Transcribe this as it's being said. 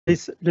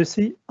Please,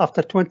 Lucy,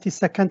 after 20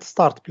 seconds,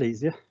 start,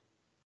 please. Yeah.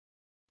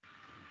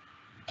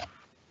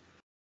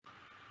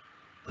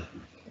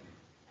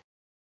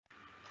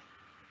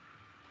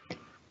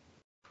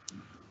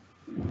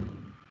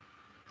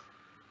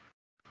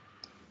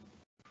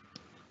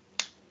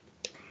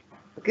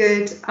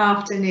 Good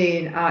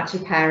afternoon, Archer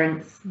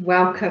parents.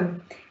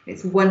 Welcome.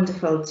 It's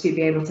wonderful to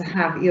be able to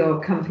have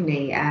your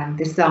company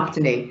this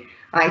afternoon.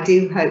 I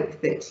do hope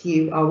that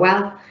you are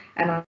well,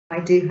 and I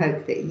do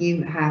hope that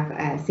you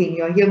have seen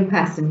your young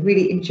person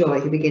really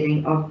enjoy the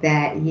beginning of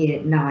their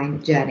Year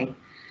 9 journey.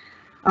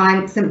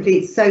 I'm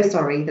simply so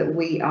sorry that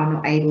we are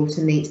not able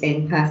to meet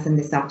in person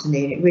this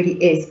afternoon. It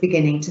really is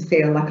beginning to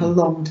feel like a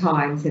long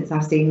time since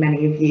I've seen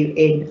many of you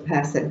in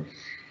person.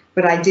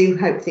 But I do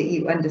hope that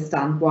you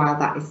understand why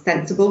that is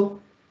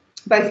sensible,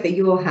 both for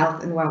your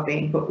health and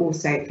well-being, but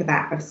also for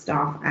that of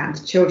staff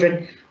and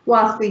children,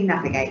 whilst we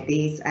navigate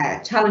these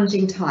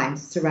challenging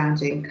times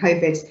surrounding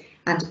COVID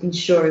and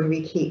ensuring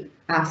we keep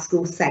our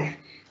schools safe,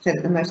 so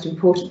that the most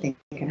important thing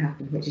can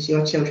happen, which is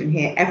your children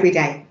here every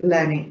day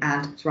learning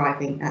and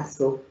thriving at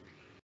school.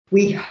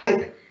 We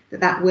hope that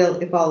that will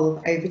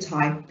evolve over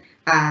time.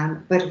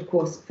 But of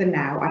course, for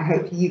now, I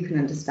hope you can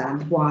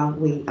understand why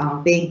we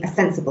are being as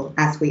sensible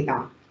as we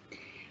are.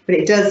 But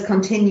it does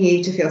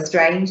continue to feel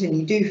strange, and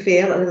you do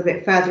feel a little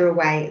bit further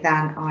away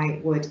than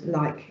I would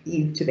like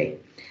you to be.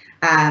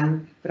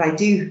 But I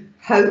do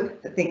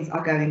hope that things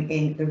are going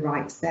in the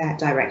right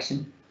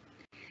direction.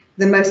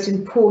 The most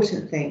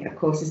important thing, of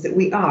course, is that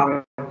we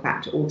are, in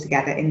fact, all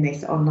together in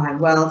this online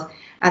world,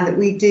 and that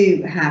we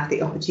do have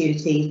the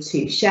opportunity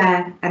to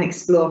share and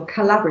explore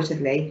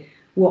collaboratively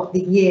what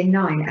the Year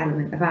 9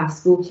 element of our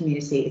school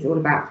community is all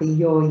about for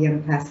your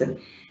young person.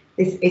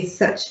 This is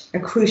such a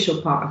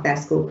crucial part of their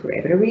school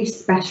career, but a really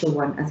special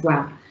one as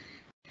well.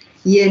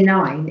 Year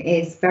 9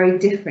 is very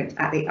different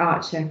at the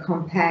Archer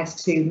compared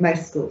to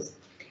most schools.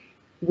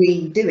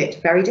 We do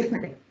it very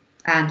differently,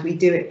 and we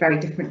do it very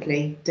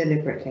differently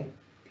deliberately.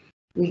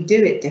 We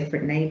do it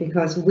differently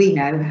because we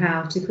know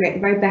how to create the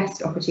very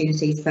best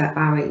opportunities for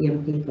our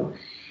young people.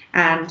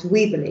 And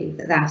we believe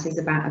that that is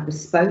about a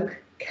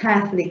bespoke,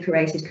 carefully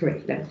curated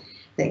curriculum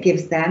that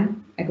gives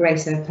them a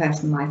greater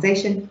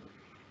personalisation,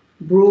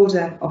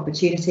 broader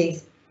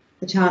opportunities,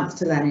 the chance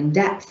to learn in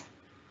depth,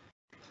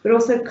 but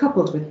also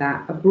coupled with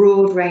that, a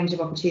broad range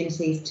of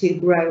opportunities to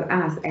grow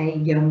as a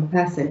young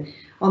person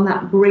on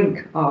that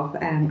brink of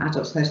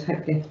adulthood,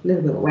 hopefully a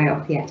little bit way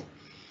off yet.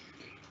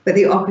 But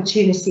the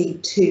opportunity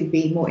to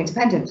be more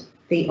independent,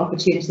 the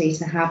opportunity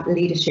to have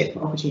leadership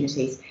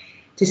opportunities,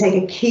 to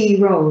take a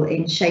key role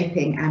in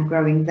shaping and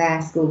growing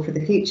their school for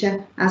the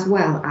future, as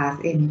well as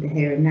in the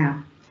here and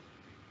now.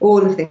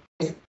 All of this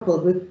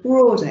coupled with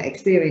broader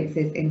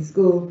experiences in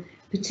school,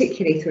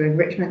 particularly through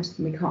enrichment,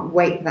 and we can't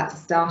wait for that to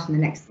start in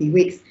the next few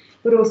weeks,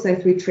 but also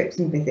through trips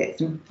and visits.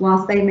 And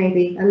whilst they may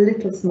be a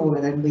little smaller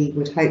than we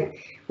would hope,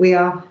 we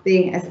are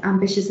being as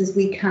ambitious as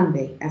we can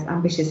be, as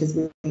ambitious as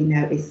we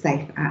know is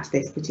safe at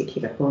this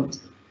particular point.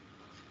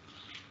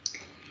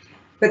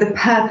 But the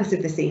purpose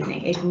of this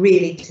evening is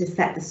really to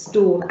set the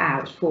stall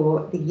out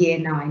for the Year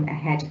 9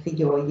 ahead for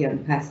your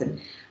young person.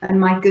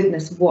 And my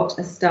goodness, what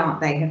a start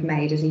they have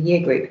made as a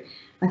year group.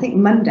 I think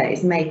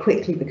Mondays may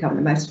quickly become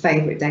the most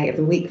favourite day of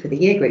the week for the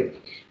year group.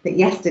 But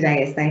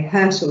yesterday, as they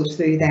hurtled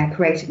through their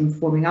creative and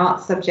performing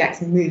arts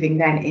subjects and moving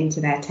then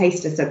into their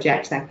taster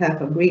subjects, their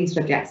purple and green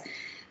subjects,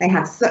 they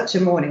had such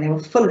a morning. They were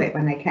full of it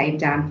when they came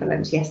down for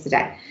lunch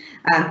yesterday.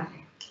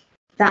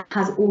 That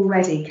has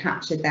already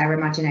captured their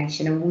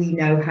imagination, and we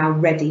know how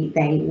ready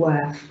they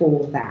were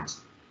for that.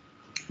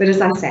 But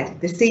as I said,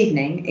 this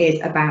evening is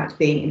about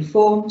being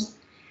informed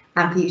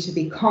and for you to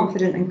be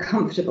confident and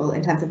comfortable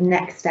in terms of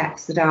next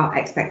steps that are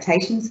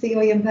expectations for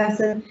your young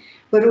person,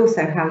 but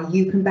also how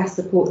you can best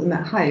support them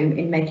at home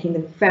in making the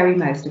very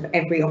most of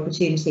every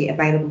opportunity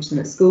available to them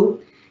at school,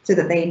 so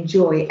that they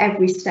enjoy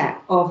every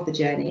step of the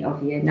journey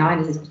of Year 9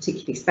 as this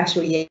particularly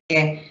special year,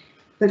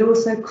 but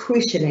also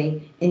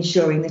crucially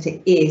ensuring that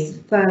it is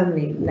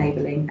firmly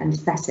labelling and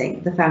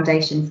setting the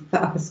foundations for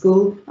upper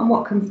school and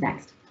what comes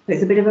next. So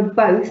it's a bit of a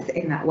both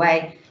in that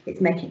way. It's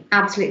making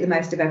absolutely the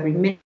most of every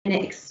minute,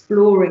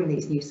 exploring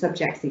these new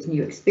subjects, these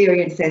new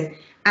experiences,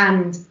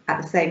 and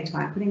at the same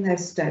time putting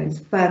those stones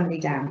firmly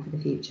down for the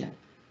future.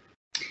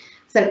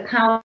 So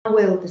how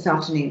will this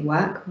afternoon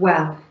work?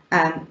 Well,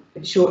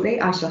 shortly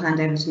I shall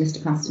hand over to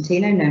Mr.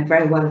 Constantino, known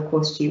very well of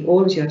course to you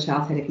all as your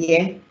Child Head of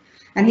Year,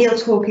 and he'll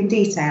talk in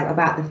detail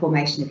about the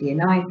formation of Year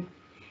 9.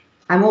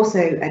 I'm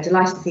also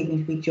delighted this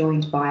evening to be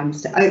joined by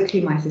Mr.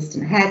 Oakley, my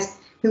assistant head,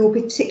 who will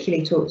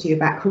particularly talk to you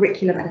about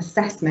curriculum and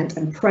assessment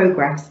and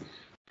progress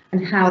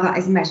and how that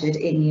is measured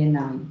in Year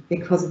 9.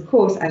 Because of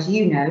course, as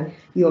you know,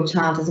 your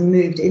child has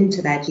moved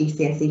into their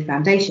GCSE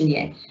foundation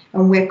year,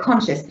 and we're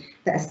conscious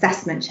that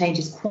assessment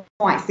changes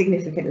quite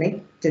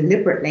significantly,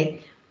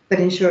 deliberately,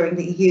 but ensuring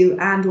that you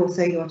and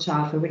also your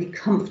child feel really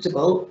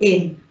comfortable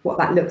in what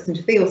that looks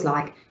and feels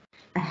like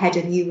ahead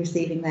of you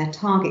receiving their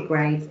target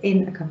grades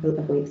in a couple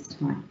of weeks'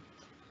 time.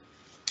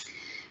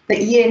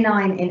 But Year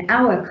 9 in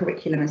our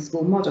curriculum and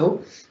school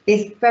model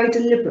is very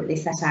deliberately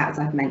set out, as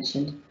I've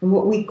mentioned. And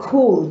what we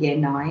call Year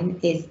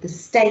 9 is the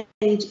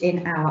stage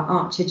in our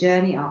Archer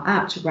journey, our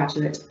Archer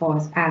graduate,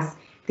 as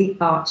the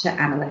Archer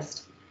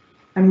analyst.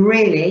 And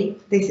really,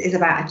 this is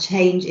about a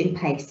change in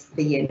pace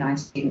for Year 9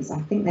 students.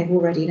 I think they've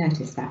already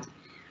noticed that,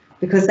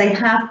 because they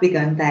have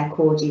begun their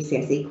core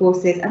GCSE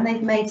courses and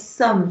they've made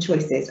some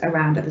choices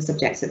around other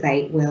subjects that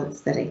they will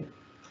study.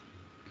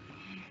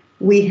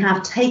 We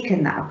have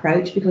taken that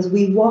approach because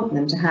we want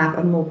them to have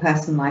a more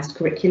personalised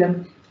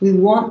curriculum. We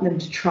want them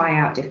to try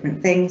out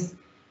different things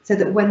so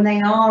that when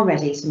they are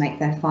ready to make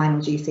their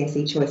final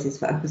GCSE choices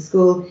for upper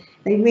school,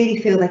 they really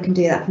feel they can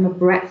do that from a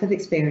breadth of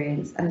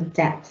experience and a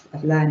depth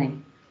of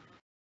learning.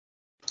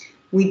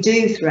 We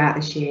do throughout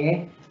this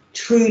year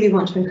truly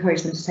want to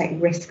encourage them to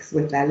take risks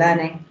with their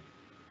learning,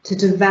 to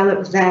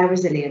develop their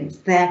resilience,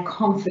 their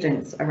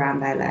confidence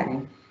around their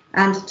learning,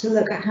 and to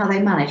look at how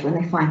they manage when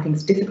they find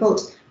things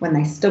difficult, when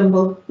they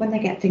stumble, when they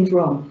get things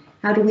wrong.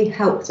 How do we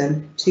help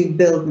them to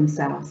build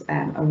themselves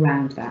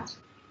around that?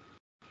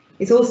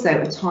 It's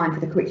also a time for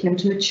the curriculum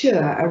to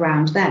mature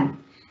around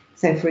them.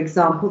 So, for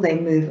example, they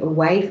move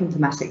away from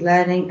thematic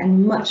learning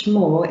and much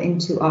more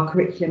into our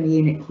curriculum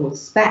unit called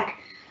Spec,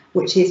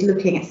 which is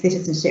looking at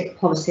citizenship,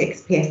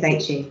 politics,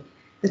 PSHE,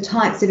 the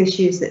types of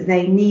issues that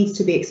they need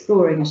to be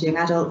exploring as young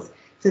adults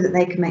so that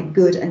they can make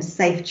good and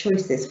safe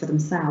choices for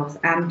themselves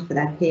and for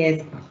their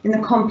peers in the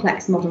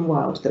complex modern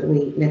world that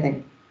we live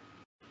in.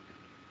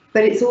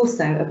 But it's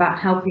also about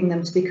helping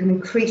them to become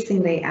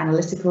increasingly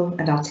analytical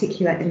and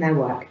articulate in their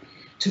work,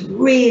 to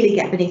really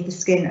get beneath the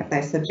skin of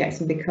those subjects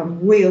and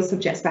become real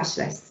subject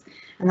specialists.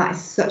 And that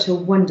is such a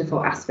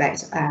wonderful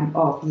aspect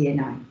of Year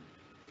 9.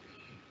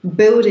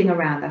 Building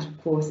around that,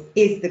 of course,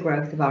 is the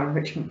growth of our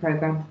enrichment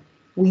programme.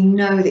 We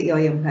know that your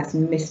young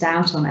person missed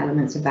out on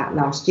elements of that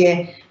last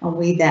year, and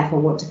we therefore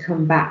want to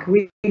come back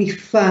really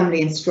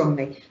firmly and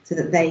strongly so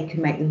that they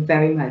can make the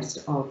very most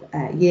of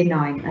Year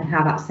 9 and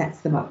how that sets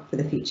them up for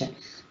the future.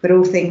 But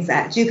all things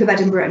at Duke of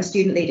Edinburgh and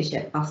student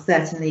leadership are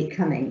certainly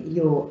coming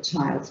your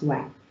child's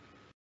way.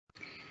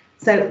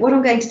 So what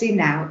I'm going to do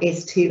now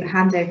is to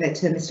hand over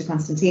to Mr.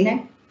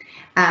 Constantino,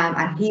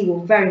 and he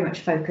will very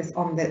much focus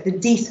on the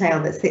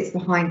detail that sits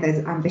behind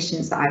those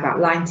ambitions that I've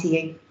outlined to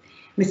you.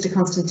 Mr.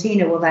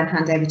 Constantino will then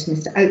hand over to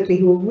Mr. Oakley,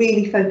 who will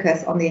really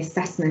focus on the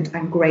assessment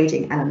and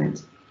grading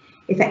element.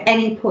 If at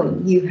any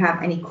point you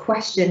have any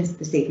questions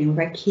this evening,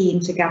 we're very keen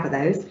to gather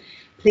those.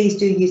 Please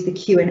do use the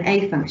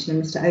Q&A function,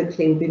 and Mr.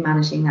 Oakley will be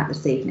managing that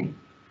this evening.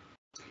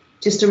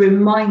 Just a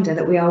reminder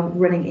that we are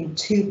running in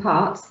two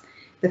parts.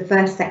 The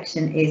first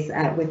section is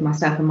with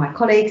myself and my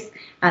colleagues,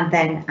 and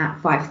then at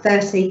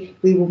 5:30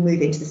 we will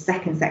move into the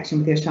second section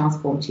with your chance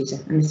form tutor,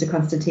 and Mr.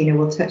 Constantino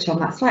will touch on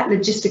that slight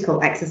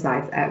logistical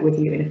exercise with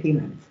you in a few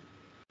moments.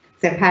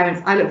 So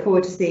parents, I look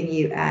forward to seeing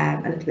you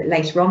a little bit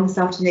later on this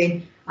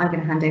afternoon. I'm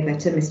going to hand over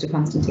to Mr.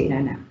 Constantino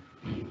now.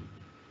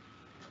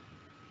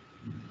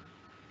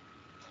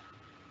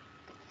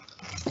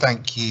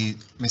 Thank you,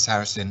 Miss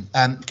Harrison.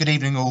 Good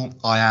evening all.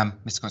 I am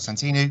Mr.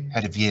 Constantino,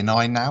 head of Year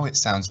 9 now. It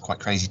sounds quite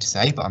crazy to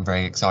say, but I'm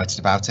very excited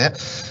about it.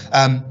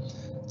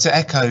 To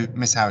echo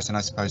Miss Harrison,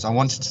 I suppose, I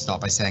wanted to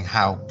start by saying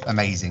how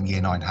amazing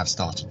Year 9 have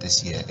started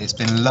this year. It's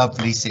been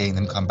lovely seeing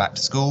them come back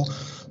to school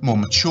more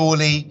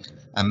maturely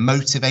and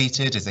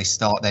motivated as they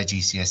start their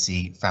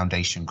GCSE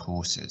foundation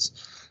courses.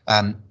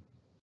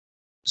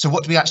 So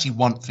what do we actually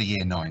want for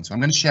Year 9? So I'm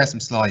going to share some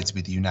slides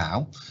with you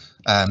now,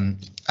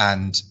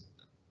 and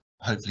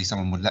hopefully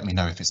someone will let me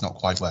know if it's not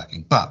quite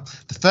working. But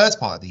the first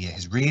part of the year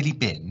has really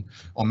been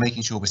on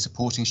making sure we're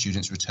supporting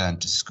students return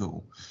to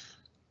school.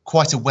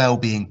 Quite a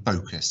well-being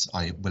focus,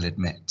 I will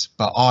admit.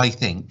 But I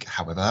think,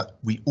 however,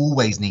 we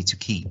always need to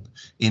keep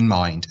in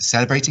mind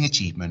celebrating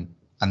achievement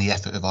and the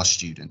effort of our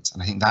students.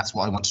 And I think that's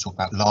what I want to talk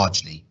about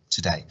largely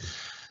today.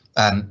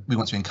 We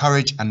want to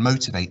encourage and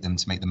motivate them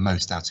to make the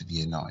most out of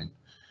Year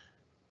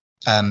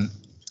 9.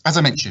 As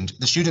I mentioned,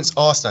 the students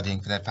are studying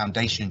for their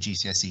foundation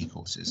GCSE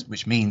courses,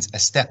 which means a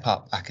step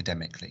up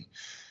academically.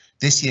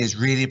 This year is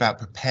really about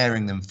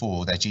preparing them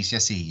for their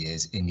GCSE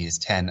years in years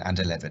 10 and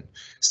 11,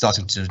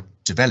 starting to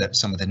develop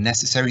some of the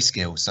necessary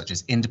skills such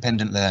as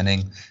independent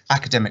learning,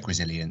 academic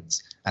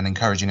resilience, and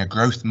encouraging a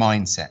growth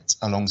mindset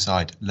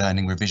alongside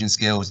learning revision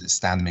skills that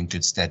stand them in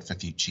good stead for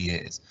future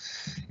years.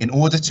 In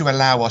order to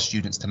allow our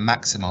students to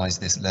maximise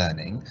this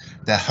learning,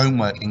 their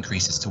homework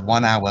increases to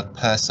 1 hour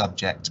per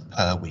subject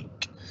per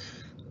week.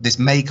 This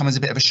may come as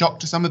a bit of a shock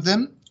to some of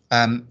them,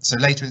 so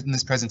later in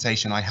this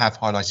presentation I have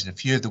highlighted a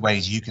few of the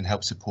ways you can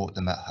help support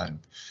them at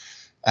home.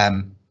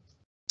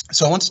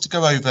 So I wanted to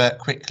go over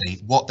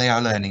quickly what they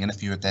are learning in a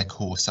few of their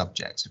core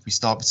subjects. If we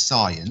start with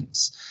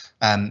science,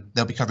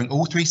 they'll be covering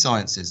all three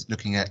sciences,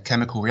 looking at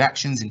chemical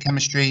reactions in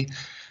chemistry,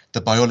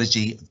 the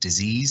biology of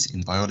disease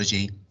in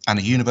biology, and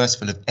a universe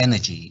full of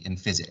energy in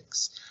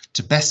physics.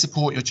 To best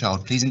support your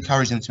child, please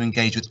encourage them to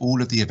engage with all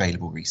of the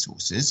available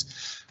resources,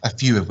 a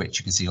few of which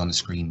you can see on the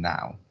screen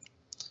now.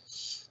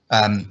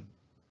 When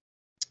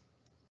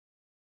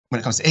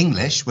it comes to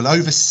English, well,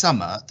 over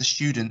summer, the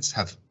students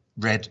have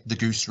read The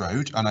Goose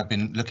Road, and I've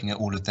been looking at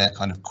all of their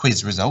kind of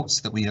quiz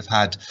results that we have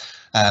had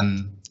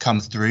come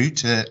through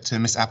to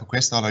Miss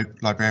Applequist, our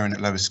librarian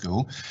at lower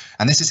school,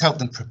 and this has helped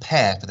them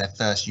prepare for their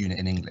first unit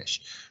in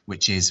English,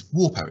 which is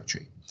war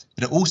poetry.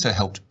 But it also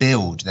helped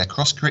build their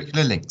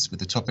cross-curricular links with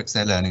the topics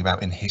they're learning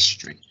about in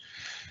history.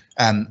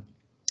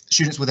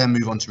 Students will then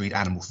move on to read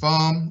Animal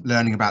Farm,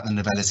 learning about the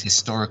novella's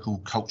historical,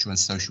 cultural and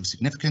social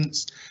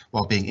significance,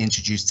 while being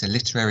introduced to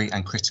literary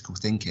and critical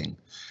thinking.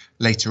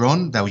 Later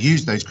on, they'll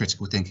use those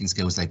critical thinking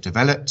skills they've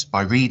developed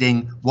by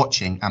reading,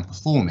 watching and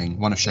performing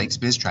one of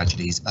Shakespeare's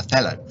tragedies,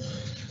 Othello,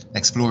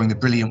 exploring the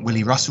brilliant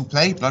Willie Russell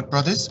play, Blood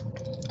Brothers,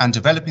 and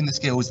developing the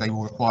skills they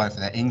will require for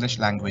their English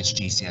language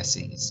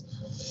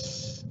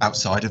GCSEs.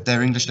 Outside of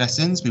their English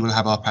lessons, we will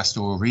have our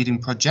pastoral reading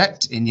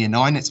project. In Year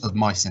 9, it's Of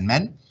Mice and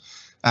Men.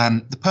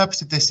 The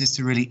purpose of this is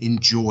to really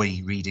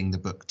enjoy reading the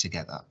book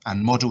together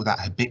and model that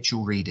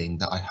habitual reading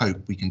that I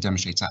hope we can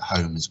demonstrate at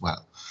home as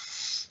well.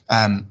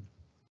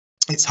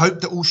 It's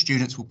hoped that all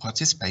students will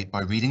participate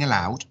by reading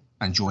aloud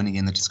and joining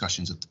in the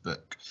discussions of the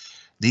book.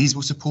 These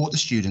will support the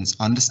students'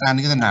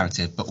 understanding of the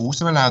narrative, but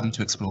also allow them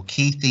to explore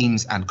key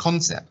themes and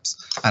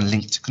concepts and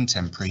link to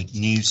contemporary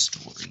news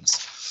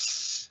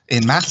stories.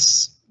 In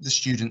maths, the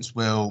students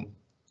will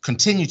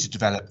continue to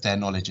develop their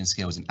knowledge and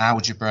skills in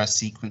algebra,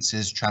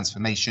 sequences,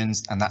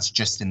 transformations, and that's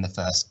just in the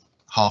first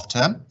half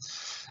term.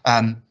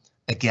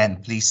 Again,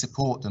 please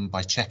support them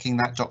by checking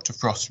that Dr.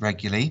 Frost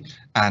regularly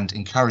and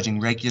encouraging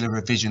regular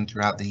revision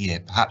throughout the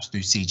year, perhaps through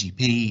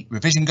CGP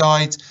revision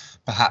guides,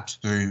 perhaps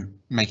through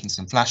making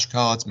some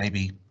flashcards,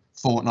 maybe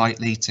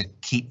fortnightly, to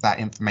keep that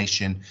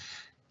information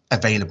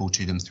available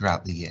to them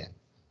throughout the year.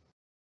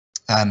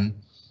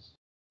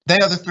 They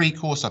are the 3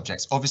 core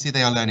subjects. Obviously,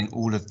 they are learning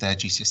all of their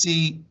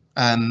GCSE,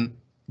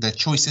 their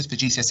choices for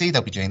GCSE,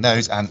 they'll be doing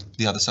those and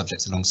the other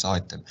subjects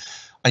alongside them.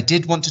 I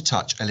did want to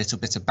touch a little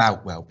bit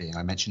about wellbeing.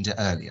 I mentioned it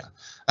earlier.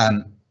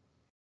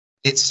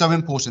 It's so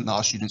important that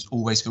our students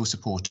always feel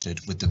supported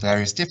with the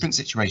various different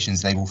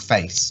situations they will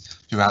face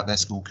throughout their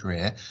school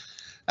career.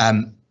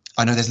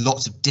 I know there's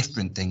lots of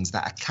different things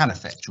that can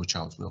affect your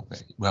child's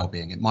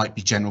well-being. It might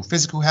be general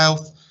physical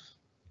health,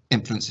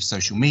 influence of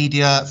social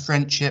media,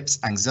 friendships,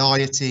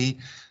 anxiety,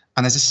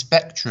 and there's a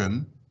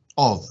spectrum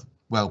of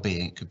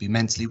well-being. It could be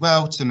mentally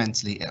well to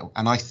mentally ill,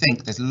 and I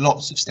think there's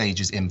lots of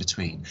stages in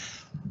between.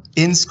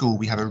 In school,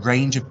 we have a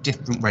range of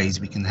different ways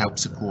we can help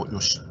support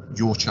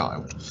your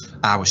child,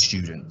 our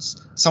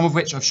students, some of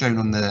which I've shown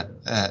on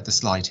the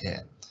slide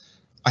here.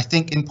 I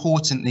think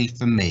importantly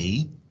for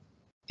me,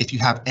 if you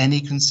have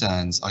any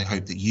concerns, I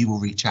hope that you will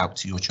reach out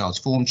to your child's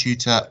form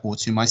tutor or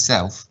to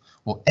myself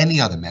or any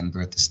other member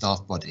of the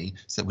staff body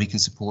so that we can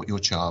support your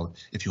child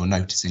if you're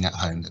noticing at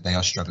home that they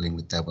are struggling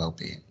with their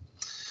well-being.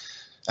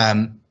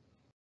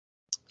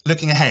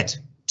 Looking ahead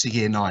to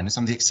Year 9 and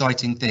some of the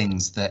exciting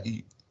things that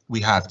we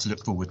have to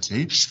look forward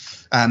to.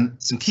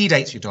 Some key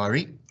dates for your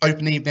diary.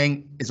 Open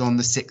evening is on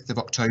the 6th of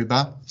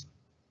October.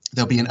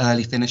 There'll be an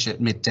early finish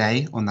at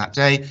midday on that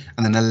day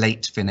and then a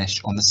late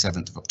finish on the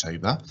 7th of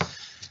October.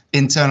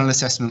 Internal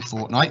assessment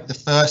fortnight, the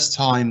first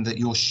time that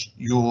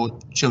your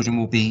children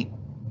will be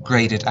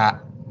graded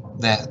at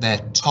their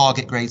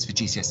target grades for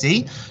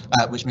GCSE,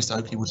 which Mr.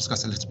 Oakley will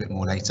discuss a little bit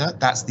more later.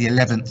 That's the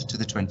 11th to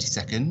the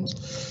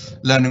 22nd.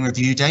 Learning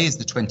Review Day is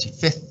the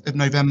 25th of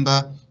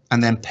November,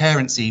 and then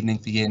Parents' Evening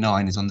for Year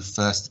 9 is on the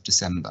 1st of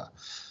December.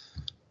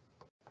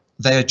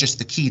 They are just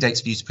the key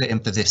dates for you to put in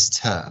for this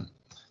term.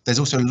 There's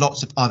also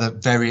lots of other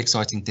very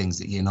exciting things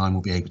that Year 9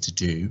 will be able to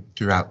do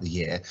throughout the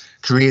year.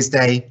 Careers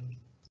Day,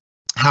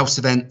 house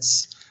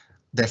events,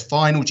 their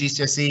final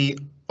GCSE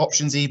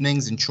options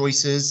evenings and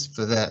choices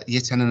for the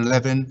Year 10 and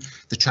 11,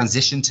 the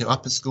transition to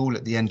upper school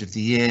at the end of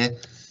the year.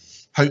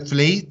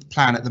 Hopefully, the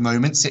plan at the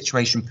moment,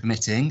 situation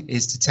permitting,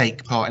 is to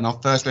take part in our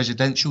first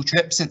residential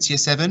trip since Year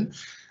 7.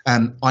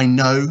 I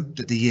know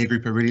that the year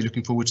group are really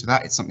looking forward to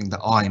that. It's something that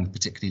I'm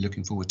particularly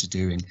looking forward to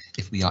doing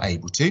if we are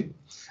able to.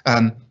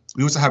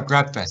 We also have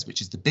Grad Fest,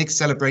 which is the big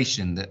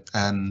celebration that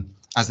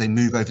as they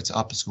move over to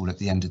upper school at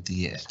the end of the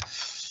year.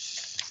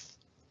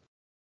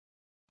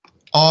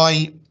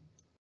 I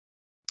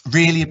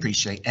really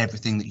appreciate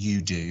everything that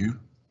you do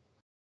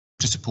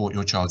to support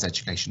your child's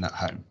education at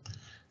home.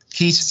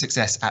 Key to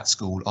success at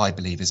school, I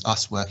believe, is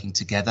us working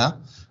together.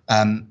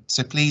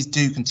 So please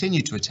do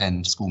continue to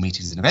attend school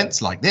meetings and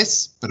events like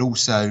this, but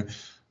also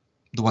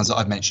the ones that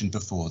I've mentioned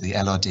before, the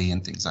LRD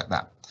and things like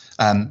that.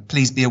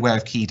 Please be aware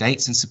of key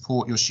dates and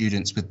support your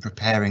students with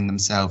preparing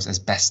themselves as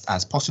best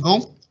as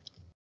possible.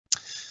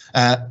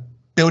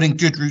 Building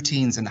good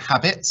routines and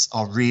habits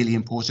are really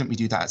important. We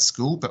do that at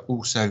school, but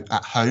also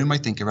at home, I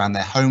think, around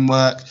their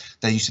homework,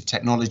 their use of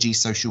technology,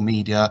 social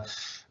media,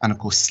 and of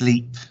course,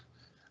 sleep.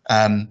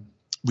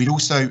 We'd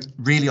also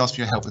really ask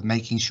for your help with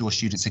making sure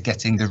students are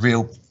getting the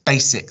real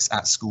basics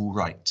at school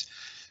right.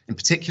 In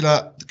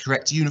particular, the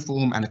correct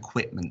uniform and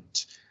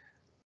equipment.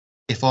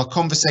 If our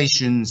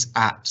conversations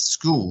at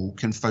school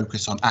can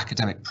focus on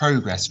academic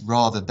progress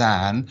rather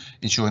than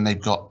ensuring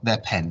they've got their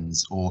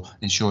pens or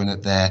ensuring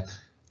that their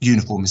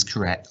uniform is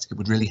correct, it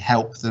would really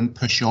help them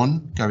push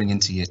on going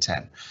into year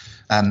 10.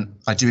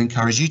 I do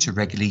encourage you to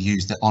regularly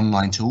use the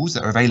online tools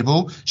that are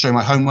available, Show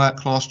My Homework,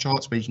 class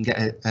charts, where you can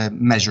get a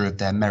measure of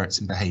their merits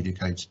and behaviour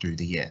codes through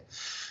the year.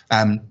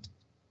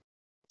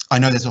 I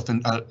know there's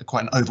often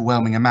quite an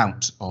overwhelming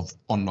amount of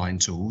online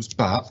tools,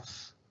 but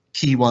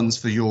key ones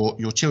for your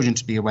children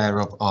to be aware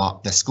of are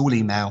their school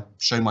email,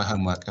 Show My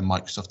Homework and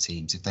Microsoft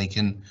Teams. If they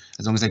can,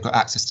 as long as they've got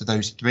access to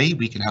those three,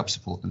 we can help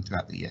support them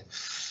throughout the year.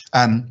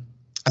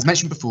 As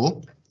mentioned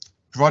before,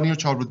 providing your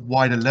child with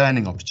wider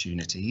learning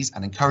opportunities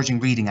and encouraging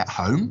reading at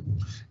home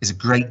is a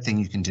great thing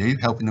you can do,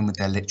 helping them with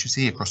their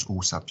literacy across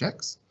all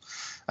subjects,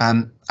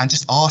 and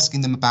just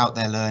asking them about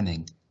their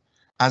learning.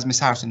 As Miss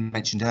Harrison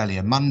mentioned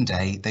earlier,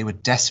 Monday, they were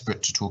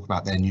desperate to talk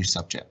about their new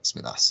subjects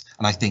with us.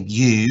 And I think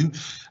you,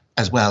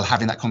 as well,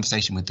 having that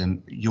conversation with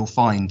them, you'll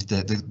find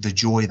the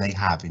joy they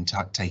have in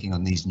taking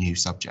on these new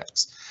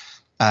subjects.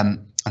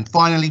 And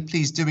finally,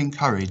 please do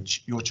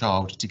encourage your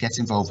child to get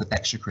involved with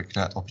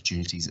extracurricular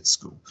opportunities at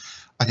school.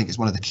 I think it's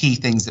one of the key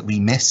things that we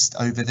missed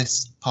over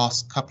this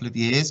past couple of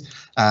years.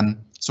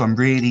 So I'm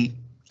really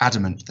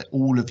adamant that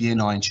all of Year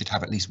 9 should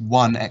have at least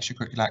one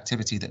extracurricular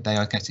activity that they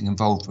are getting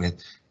involved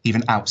with,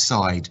 even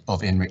outside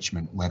of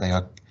enrichment, where they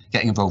are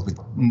getting involved with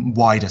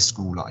wider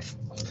school life.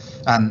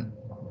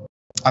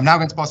 I'm now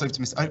going to pass over to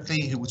Ms.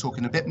 Oakley, who will talk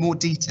in a bit more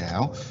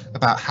detail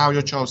about how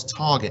your child's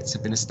targets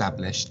have been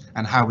established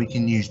and how we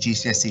can use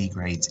GCSE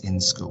grades in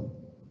school.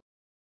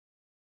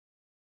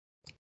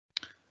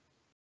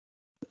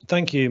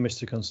 Thank you,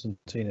 Mr.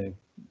 Constantino.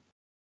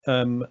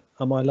 Am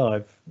I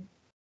live?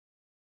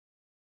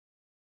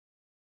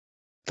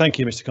 Thank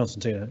you, Mr.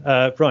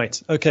 Constantino.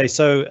 Right, OK,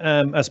 so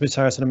as Ms.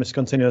 Harrison and Ms.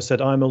 Constantino said,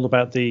 I'm all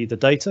about the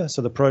data,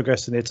 so the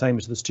progress and the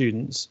attainment of the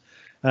students.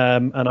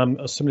 And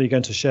I'm simply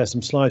going to share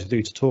some slides with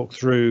you to talk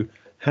through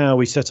how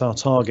we set our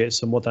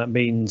targets and what that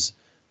means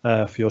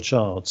for your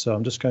child. So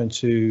I'm just going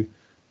to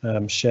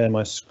share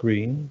my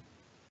screen.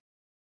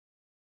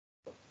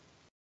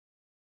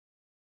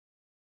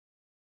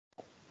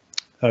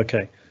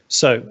 OK,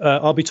 so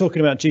I'll be talking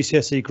about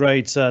GCSE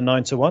grades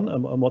 9 to 1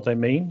 and what they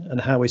mean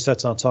and how we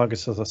set our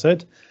targets, as I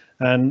said,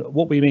 and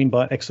what we mean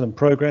by excellent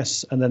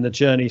progress, and then the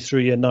journey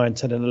through year 9,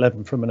 10 and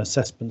 11 from an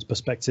assessment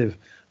perspective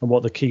and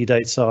what the key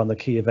dates are and the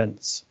key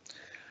events.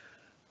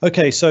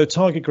 OK, so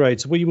target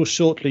grades. We will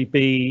shortly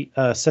be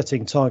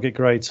setting target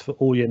grades for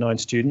all year 9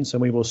 students,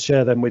 and we will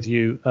share them with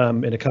you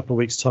in a couple of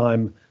weeks'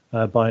 time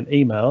by an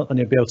email, and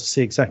you'll be able to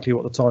see exactly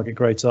what the target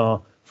grades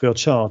are for your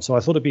child. So I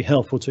thought it'd be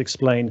helpful to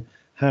explain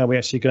how we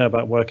actually go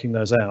about working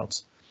those out.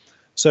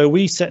 So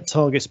we set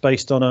targets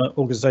based on an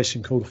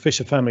organisation called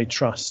Fisher Family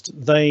Trust.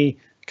 They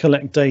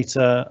collect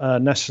data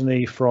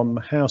nationally from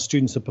how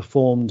students have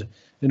performed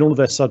in all of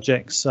their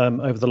subjects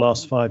over the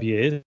last 5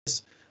 years,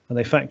 and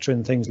they factor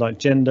in things like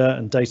gender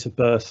and date of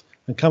birth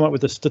and come up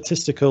with a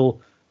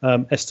statistical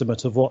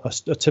estimate of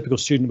what a typical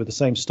student with the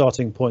same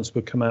starting points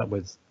would come out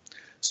with.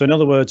 So in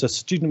other words, a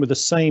student with the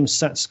same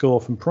SAT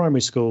score from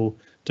primary school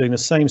doing the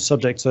same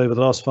subjects over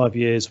the last 5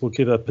 years will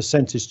give a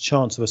percentage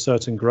chance of a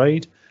certain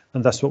grade,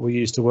 and that's what we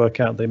use to work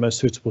out the most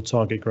suitable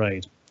target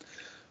grade.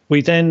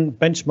 We then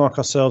benchmark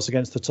ourselves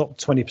against the top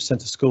 20%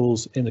 of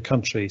schools in the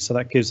country, so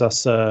that gives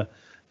us a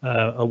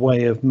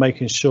way of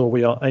making sure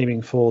we are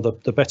aiming for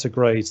the better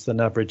grades than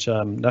average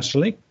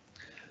nationally.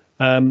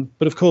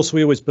 But of course,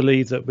 we always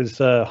believe that with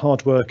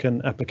hard work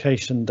and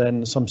application,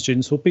 then some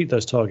students will beat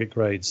those target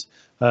grades,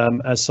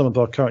 as some of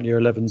our current year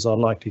 11s are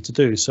likely to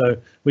do. So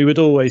we would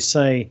always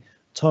say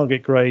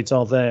target grades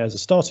are there as a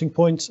starting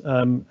point,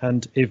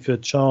 and if a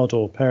child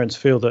or parents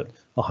feel that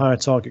a higher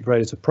target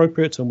grade is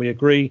appropriate and we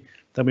agree,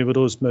 then we would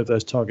always move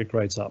those target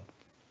grades up.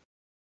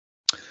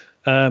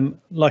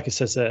 Like it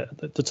says there,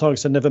 the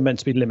targets are never meant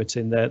to be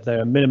limiting.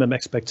 They're a minimum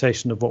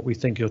expectation of what we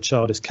think your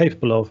child is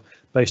capable of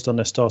based on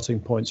their starting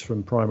points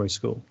from primary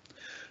school.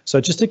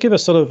 So just to give a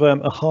sort of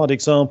a hard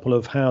example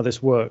of how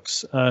this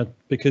works,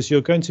 because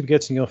you're going to be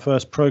getting your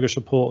first progress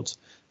report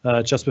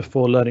just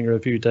before Learning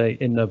Review Day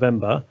in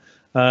November,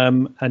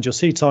 and you'll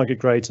see target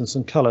grades and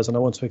some colours, and I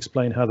want to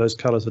explain how those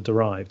colours are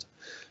derived.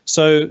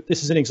 So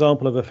this is an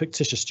example of a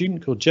fictitious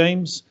student called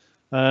James.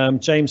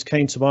 James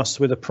came to us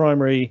with a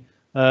primary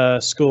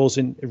scores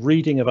in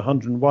reading of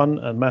 101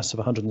 and maths of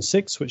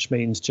 106, which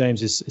means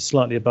James is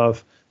slightly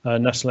above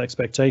national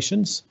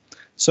expectations.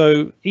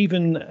 So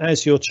even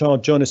as your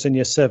child joins us in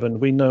year 7,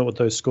 we know what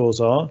those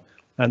scores are,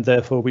 and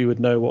therefore we would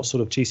know what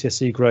sort of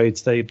GCSE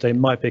grades they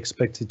might be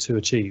expected to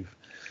achieve.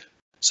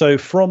 So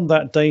from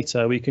that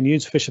data, we can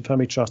use Fisher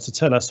Family Trust to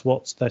tell us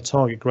what their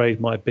target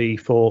grade might be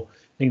for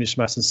English,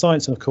 Maths and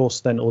Science, and of course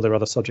then all their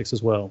other subjects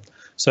as well.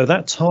 So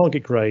that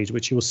target grade,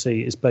 which you will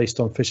see, is based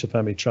on Fisher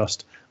Family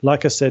Trust.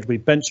 Like I said, we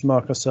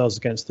benchmark ourselves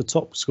against the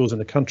top schools in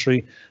the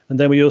country, and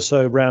then we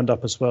also round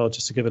up as well,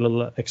 just to give it a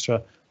little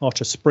extra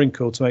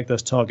sprinkle to make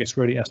those targets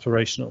really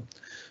aspirational.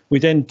 We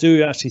then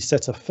do actually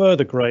set a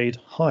further grade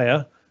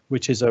higher,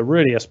 which is a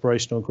really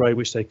aspirational grade,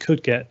 which they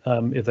could get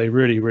if they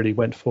really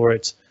went for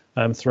it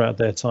throughout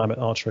their time at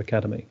Archer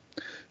Academy.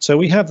 So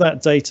we have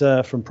that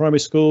data from primary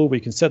school. We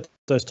can set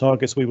those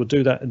targets. We will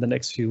do that in the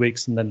next few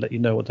weeks and then let you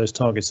know what those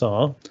targets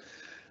are.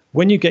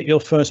 When you get your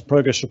first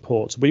progress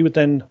report, we would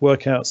then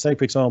work out, say,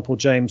 for example,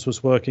 James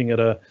was working at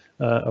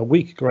a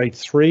weak grade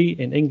 3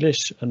 in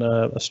English and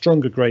a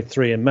stronger grade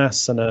 3 in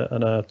maths and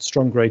a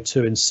strong grade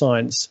 2 in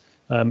science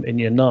in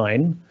year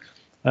 9.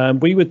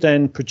 We would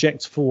then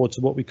project forward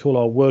to what we call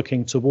our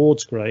working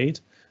towards grade.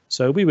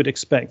 So we would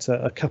expect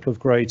a couple of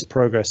grades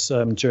progress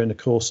during the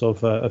course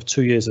of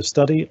 2 years of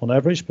study on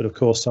average, but of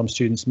course some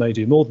students may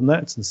do more than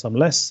that and some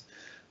less.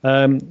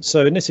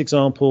 So in this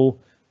example,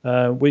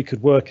 we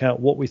could work out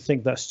what we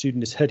think that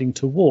student is heading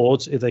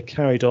towards if they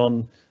carried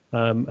on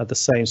at the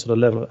same sort of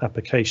level of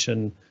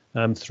application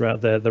throughout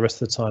the rest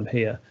of the time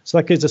here. So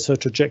that gives us a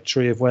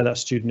trajectory of where that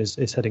student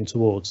is heading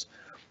towards.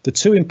 The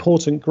two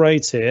important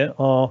grades here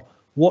are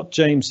what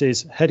James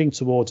is heading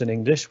towards in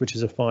English, which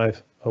is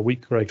a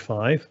weak grade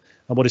 5,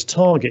 and what his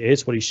target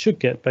is, what he should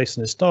get based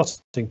on his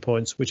starting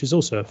points, which is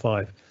also a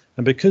 5.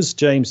 And because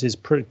James is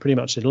pretty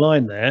much in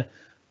line there,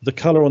 the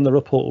colour on the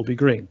report will be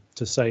green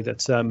to say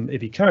that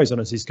if he carries on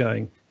as he's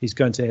going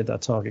to hit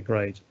that target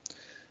grade.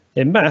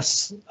 In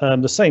maths,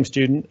 the same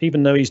student,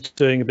 even though he's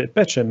doing a bit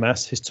better in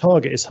maths, his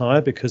target is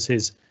higher because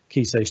his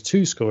Key Stage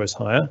 2 score is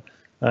higher,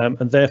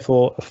 and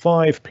therefore a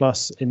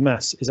 5+ in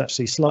maths is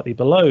actually slightly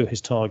below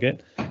his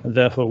target, and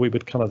therefore we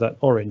would colour that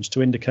orange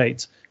to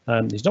indicate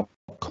he's not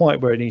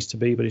quite where he needs to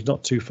be, but he's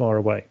not too far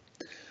away.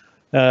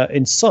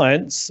 In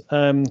science,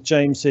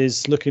 James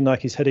is looking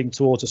like he's heading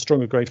towards a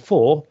stronger grade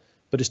 4,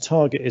 but his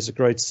target is a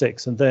grade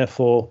 6, and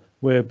therefore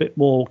we're a bit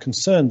more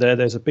concerned there.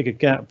 There's a bigger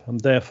gap, and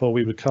therefore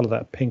we would colour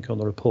that pink on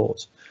the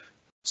report.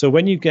 So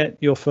when you get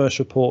your first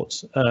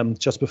report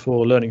just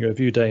before Learning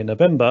Review Day in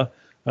November,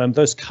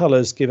 those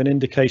colours give an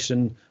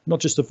indication not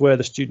just of where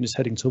the student is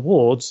heading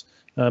towards,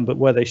 but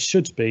where they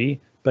should be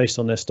based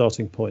on their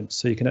starting points.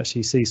 So you can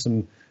actually see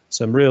some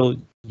real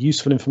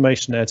useful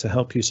information there to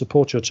help you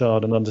support your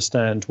child and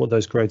understand what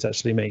those grades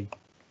actually mean.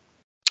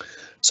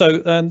 So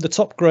the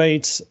top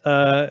grades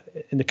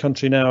in the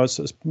country now,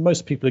 as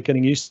most people are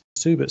getting used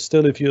to, but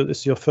still, if this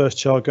is your first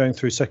child going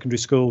through secondary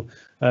school,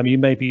 you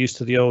may be used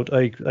to the old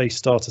A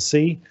star to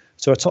C.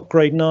 So a top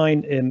grade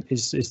 9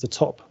 is the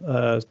top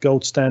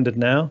gold standard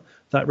now.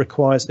 That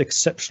requires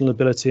exceptional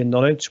ability and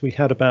knowledge. We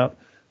had about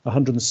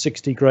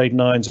 160 grade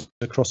 9s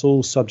across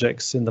all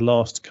subjects in the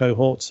last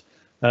cohort,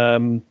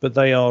 but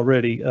they are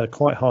really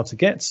quite hard to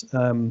get,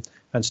 and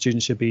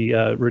students should be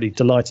really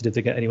delighted if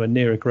they get anywhere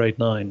near a grade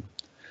 9.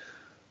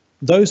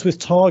 Those with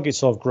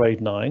targets of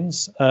grade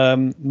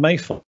 9s may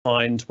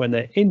find when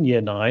they're in year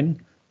 9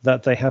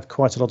 that they have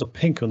quite a lot of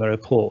pink on their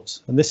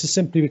report. And this is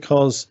simply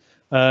because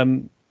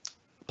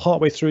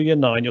partway through year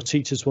 9, your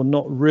teachers will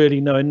not really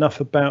know enough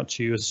about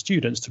you as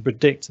students to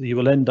predict that you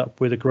will end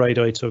up with a grade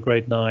 8 or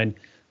grade 9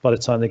 by the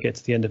time they get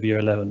to the end of year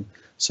 11.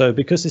 So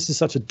because this is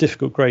such a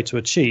difficult grade to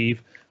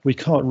achieve, we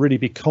can't really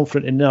be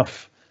confident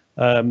enough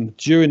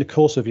during the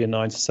course of year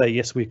 9 to say,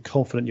 yes, we're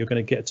confident you're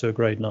going to get to a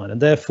grade 9.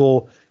 And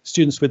therefore,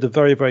 students with the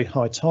very, very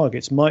high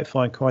targets might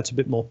find quite a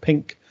bit more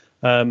pink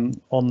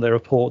on their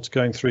reports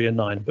going through year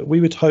 9. But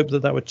we would hope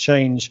that that would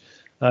change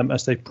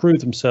as they prove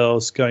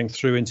themselves going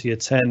through into year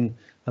 10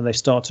 and they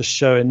start to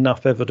show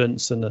enough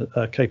evidence and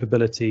a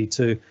capability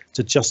to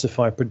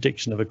justify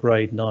prediction of a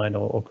grade 9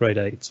 or grade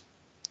 8.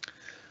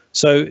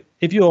 So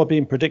if you are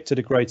being predicted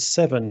a grade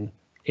 7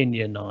 in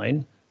year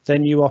 9,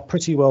 then you are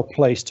pretty well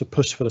placed to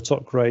push for the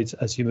top grades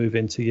as you move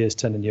into years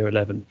 10 and year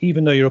 11.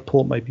 Even though your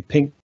report may be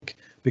pink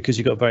because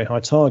you've got very high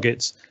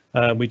targets,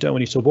 we don't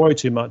want you to worry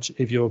too much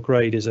if your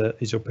grade is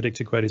your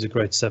predicted grade is a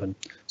grade 7.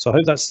 So I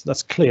hope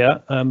that's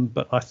clear,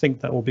 but I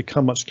think that will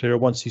become much clearer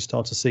once you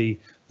start to see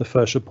the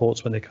first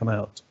reports when they come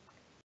out.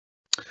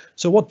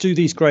 So what do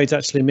these grades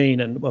actually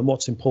mean and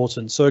what's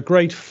important? So a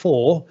grade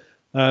 4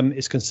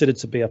 is considered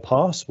to be a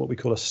pass, what we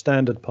call a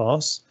standard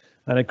pass.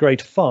 And a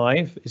grade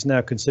 5 is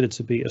now considered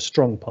to be a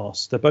strong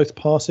pass. They're both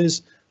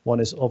passes. One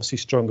is obviously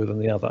stronger than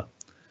the other.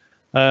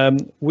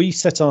 We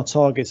set our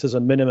targets as a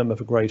minimum of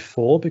a grade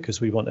 4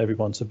 because we want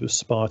everyone to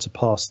aspire to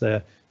pass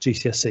their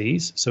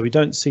GCSEs. So we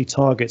don't see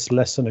targets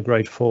less than a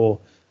grade 4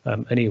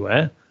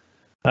 anywhere.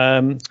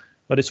 But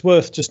it's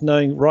worth just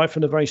knowing right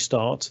from the very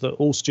start that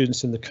all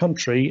students in the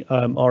country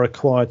are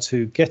required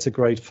to get a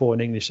grade 4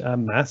 in English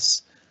and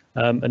maths.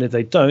 And if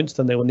they don't,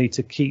 then they will need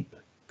to keep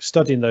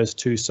studying those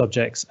two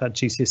subjects at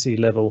GCSE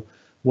level,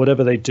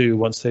 whatever they do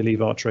once they leave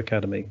Archer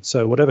Academy.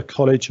 So whatever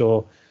college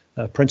or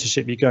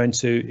apprenticeship you go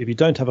into, if you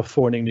don't have a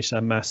 4 in English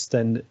and maths,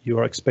 then you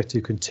are expected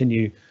to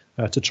continue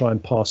to try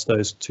and pass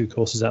those two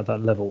courses at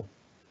that level.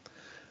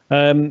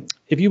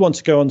 If you want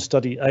to go on to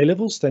study A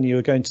levels, then you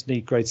are going to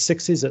need grade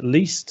 6s at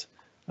least.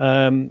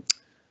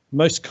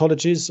 Most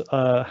colleges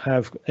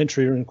have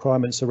entry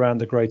requirements around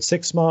the grade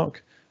 6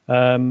 mark.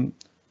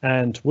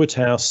 And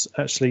Woodhouse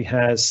actually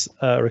has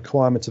a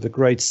requirement of a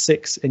grade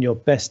 6 in your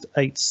best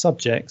 8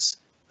 subjects,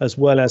 as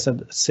well as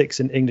a 6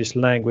 in English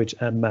language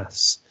and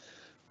maths.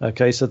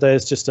 Okay, so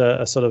there's just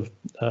a sort of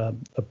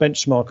a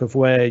benchmark of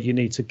where you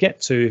need to get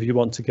to if you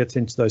want to get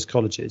into those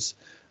colleges.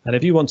 And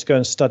if you want to go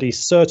and study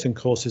certain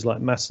courses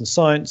like maths and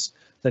science,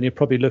 then you're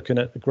probably looking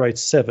at a grade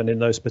 7 in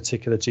those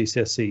particular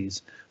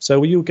GCSEs.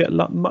 So you'll get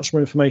much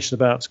more information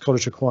about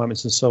college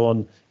requirements and so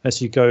on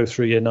as you go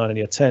through year 9 and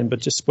year 10, but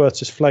just worth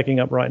just flagging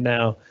up right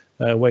now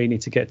where you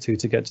need to get to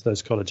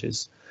those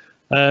colleges.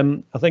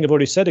 I think I've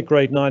already said a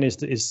grade 9 is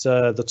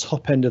the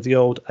top end of the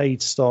old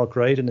 8-star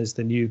grade and is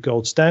the new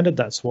gold standard.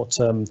 That's what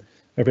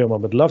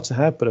everyone would love to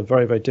have, but are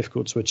very, very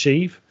difficult to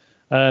achieve.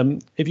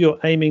 If you're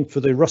aiming for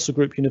the Russell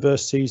Group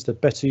universities, the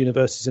better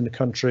universities in the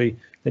country,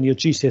 then your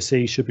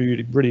GCSE should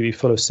really be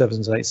full of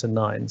 7s, 8s and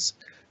 9s.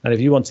 And if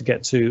you want to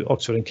get to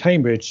Oxford and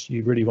Cambridge,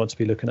 you really want to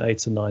be looking at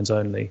 8s and 9s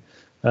only.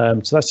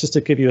 So that's just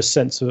to give you a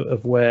sense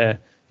of where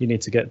you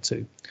need to get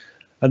to.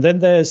 And then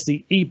there's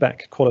the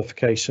EBAC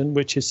qualification,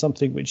 which is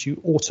something which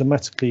you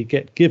automatically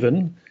get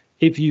given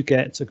if you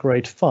get a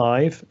grade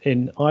 5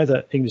 in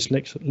either English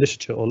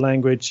literature or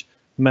language,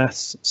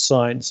 maths,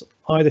 science,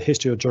 either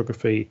history or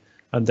geography,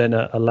 and then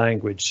a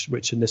language,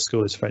 which in this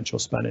school is French or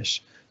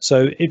Spanish.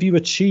 So if you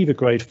achieve a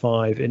grade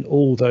 5 in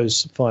all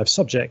those 5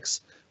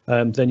 subjects,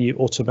 then you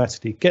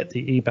automatically get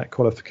the EBAC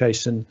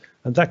qualification,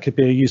 and that could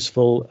be a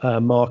useful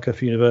marker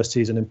for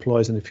universities and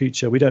employers in the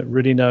future. We don't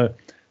really know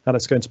how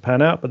that's going to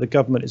pan out, but the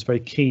government is very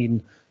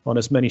keen on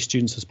as many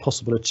students as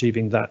possible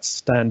achieving that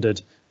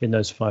standard in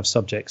those 5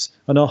 subjects.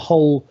 And our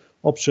whole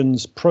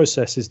options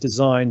process is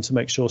designed to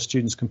make sure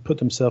students can put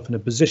themselves in a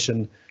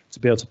position to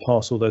be able to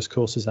pass all those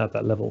courses at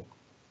that level.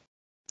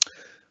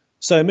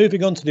 So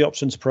moving on to the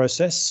options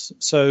process.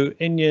 So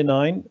in year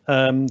 9,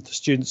 the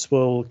students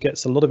will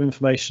get a lot of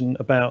information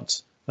about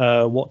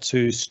what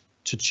to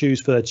choose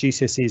for their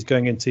GCSEs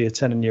going into year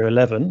 10 and year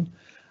 11.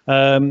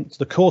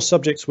 The core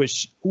subjects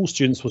which all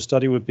students will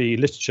study would be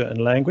literature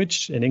and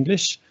language in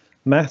English,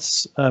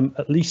 maths,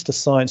 at least a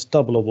science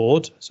double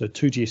award, so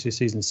 2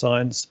 GCSEs in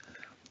science,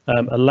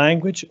 a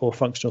language or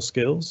functional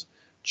skills,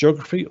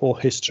 geography or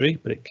history,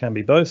 but it can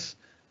be both.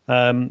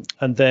 And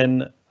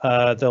then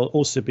there'll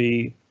also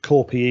be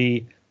core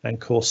PE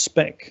and core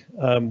spec,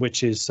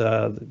 which is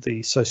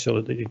the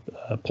sociology,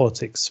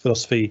 politics,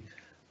 philosophy,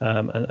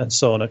 and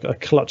so on, a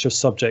clutch of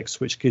subjects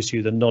which gives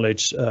you the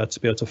knowledge to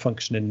be able to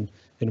function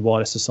in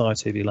wider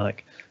society, if you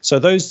like. So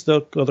those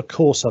are the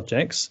core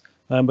subjects,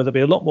 but there'll be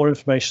a lot more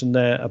information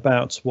there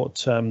about what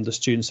the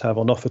students have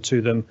on offer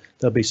to them.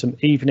 There'll be some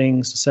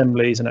evenings,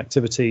 assemblies and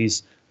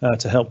activities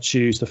to help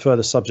choose the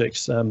further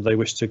subjects they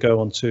wish to go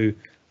on to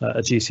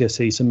a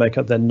GCSE to make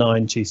up their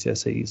 9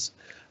 GCSEs.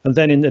 And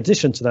then in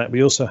addition to that,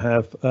 we also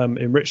have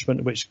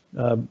enrichment, which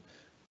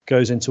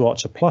goes into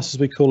Archer Plus, as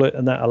we call it,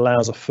 and that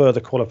allows a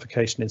further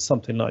qualification in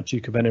something like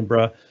Duke of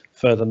Edinburgh,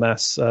 further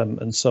maths,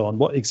 and so on.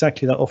 What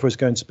exactly that offer is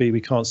going to be,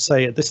 we can't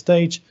say at this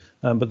stage,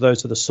 but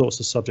those are the sorts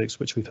of subjects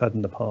which we've had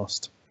in the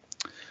past.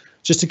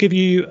 Just to give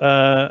you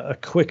a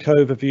quick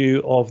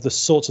overview of the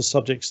sorts of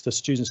subjects the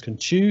students can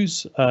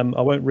choose,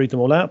 I won't read them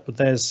all out, but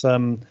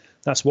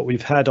that's what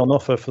we've had on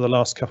offer for the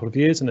last couple of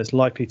years, and it's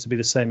likely to be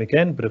the same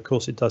again, but of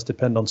course it does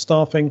depend on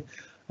staffing,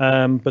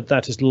 but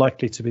that is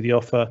likely to be the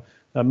offer.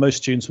 Most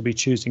students will be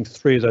choosing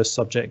 3 of those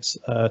subjects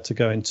to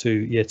go into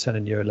year 10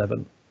 and year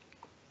 11.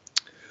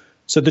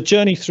 So the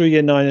journey through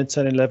year 9 and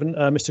 10 and 11,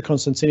 Mr.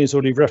 Constantini has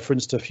already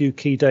referenced a few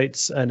key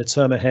dates and a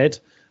term ahead,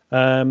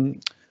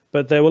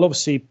 but there will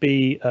obviously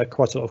be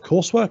quite a lot of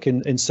coursework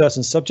in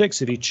certain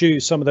subjects. If you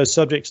choose some of those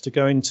subjects to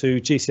go into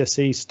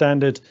GCSE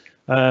standard,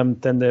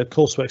 then the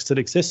coursework still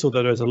exists,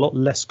 although there's a lot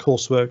less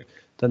coursework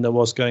than there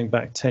was going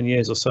back 10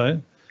 years or so.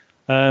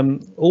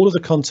 All of the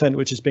content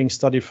which is being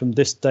studied from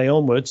this day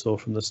onwards or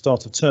from the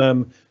start of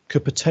term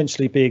could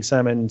potentially be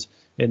examined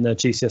in the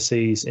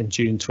GCSEs in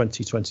June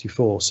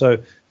 2024. So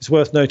it's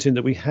worth noting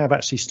that we have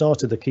actually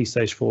started the Key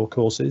Stage 4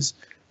 courses,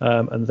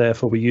 and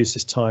therefore we use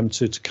this time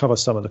to cover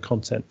some of the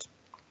content.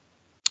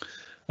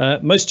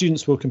 Most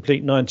students will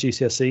complete 9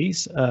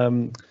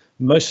 GCSEs.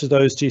 Most of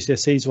those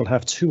GCSEs will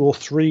have 2 or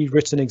 3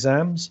 written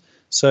exams.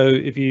 So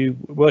if you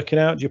work it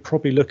out, you're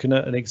probably looking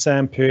at an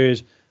exam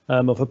period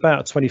of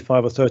about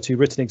 25 or 30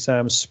 written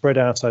exams spread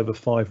out over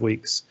 5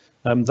 weeks.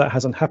 That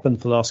hasn't happened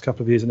for the last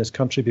couple of years in this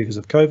country because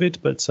of COVID,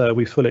 but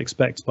we fully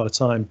expect by the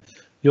time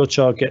your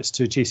child gets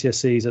to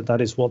GCSEs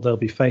that is what they'll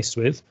be faced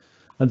with.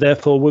 And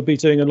therefore we'll be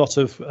doing a lot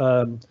of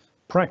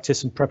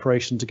practice and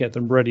preparation to get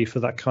them ready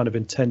for that kind of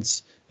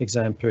intense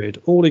exam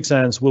period. All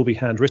exams will be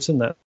handwritten,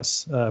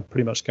 that's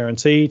pretty much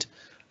guaranteed.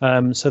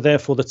 So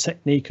therefore the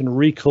technique and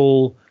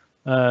recall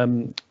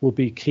will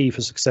be key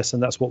for success,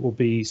 and that's what we'll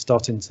be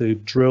starting to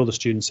drill the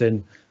students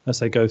in as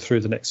they go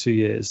through the next few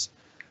years.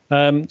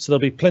 So there'll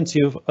be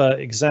plenty of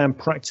exam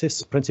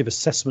practice, plenty of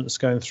assessments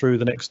going through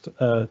the next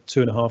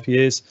 2.5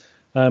 years.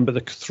 But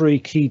the 3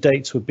 key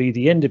dates would be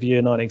the end of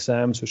year 9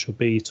 exams, which will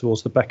be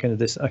towards the back end of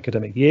this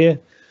academic year.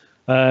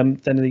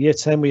 Then in the year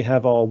 10, we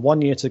have our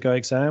 1 year to go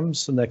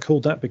exams, and they're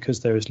called that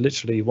because there is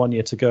literally 1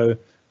 year to go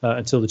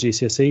until the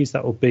GCSEs.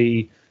 That will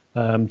be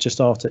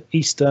just after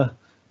Easter.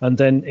 And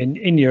then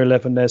in year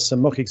 11, there's some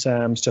mock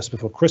exams just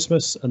before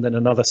Christmas, and then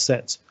another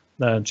set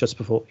just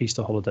before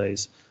Easter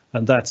holidays.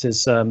 And that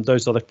is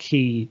those are the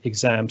key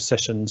exam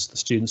sessions the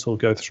students will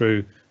go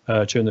through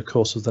during the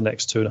course of the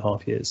next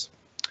 2.5 years.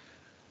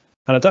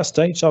 And at that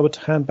stage, I would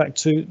hand back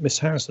to Miss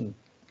Harrison.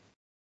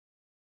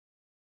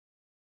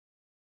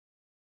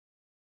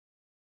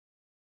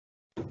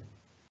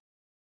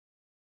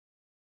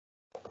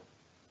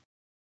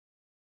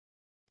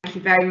 Thank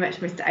you very much,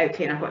 Mr.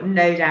 Oakley, and I've got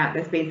no doubt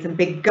there's been some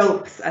big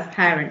gulps as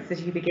parents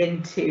as you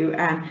begin to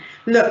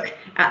look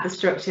at the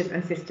structures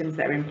and systems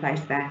that are in place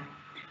there.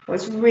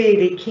 What's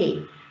really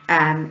key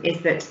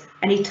is that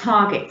any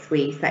targets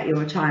we set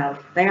your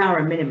child, they are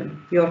a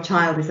minimum. Your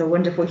child is a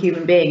wonderful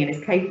human being and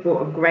is capable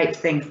of great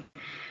things.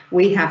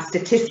 We have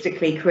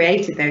statistically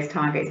created those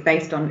targets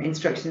based on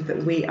instructions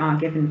that we are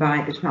given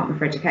by the Department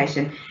for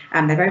Education,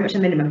 and they're very much a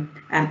minimum.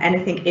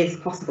 Anything is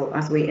possible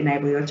as we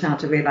enable your child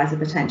to realise the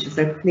potential.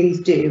 So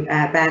please do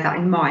bear that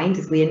in mind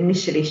as we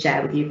initially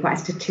share with you quite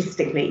a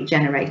statistically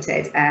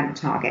generated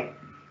target.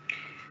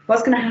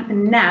 What's going to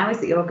happen now is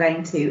that you're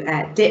going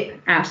to dip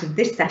out of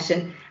this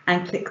session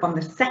and click on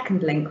the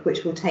second link,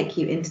 which will take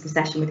you into the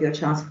session with your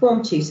child's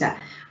form tutor,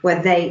 where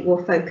they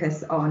will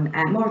focus on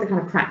more of the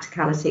kind of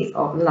practicalities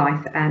of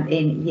life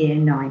in Year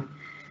 9.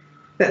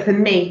 But for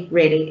me,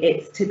 really,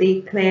 it's to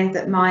be clear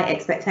that my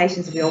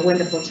expectations of your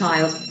wonderful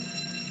child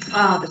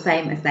are the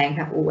same as they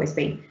have always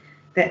been,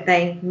 that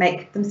they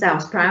make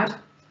themselves proud,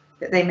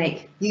 that they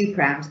make you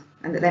proud,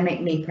 and that they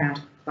make me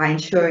proud by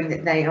ensuring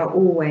that they are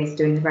always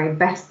doing the very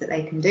best that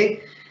they can do,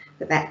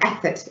 that their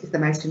effort is the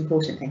most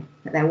important thing,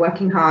 that they're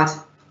working hard,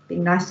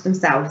 being nice to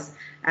themselves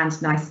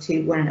and nice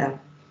to one another.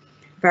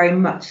 Very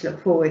much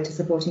look forward to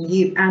supporting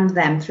you and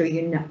them through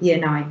Year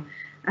 9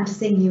 and to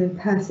seeing you in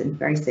person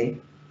very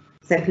soon.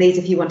 So please,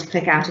 if you want to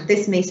click out of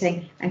this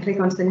meeting and click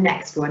onto the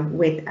next one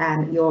with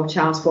your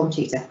child's form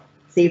tutor.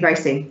 See you very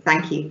soon.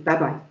 Thank you. Bye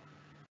bye.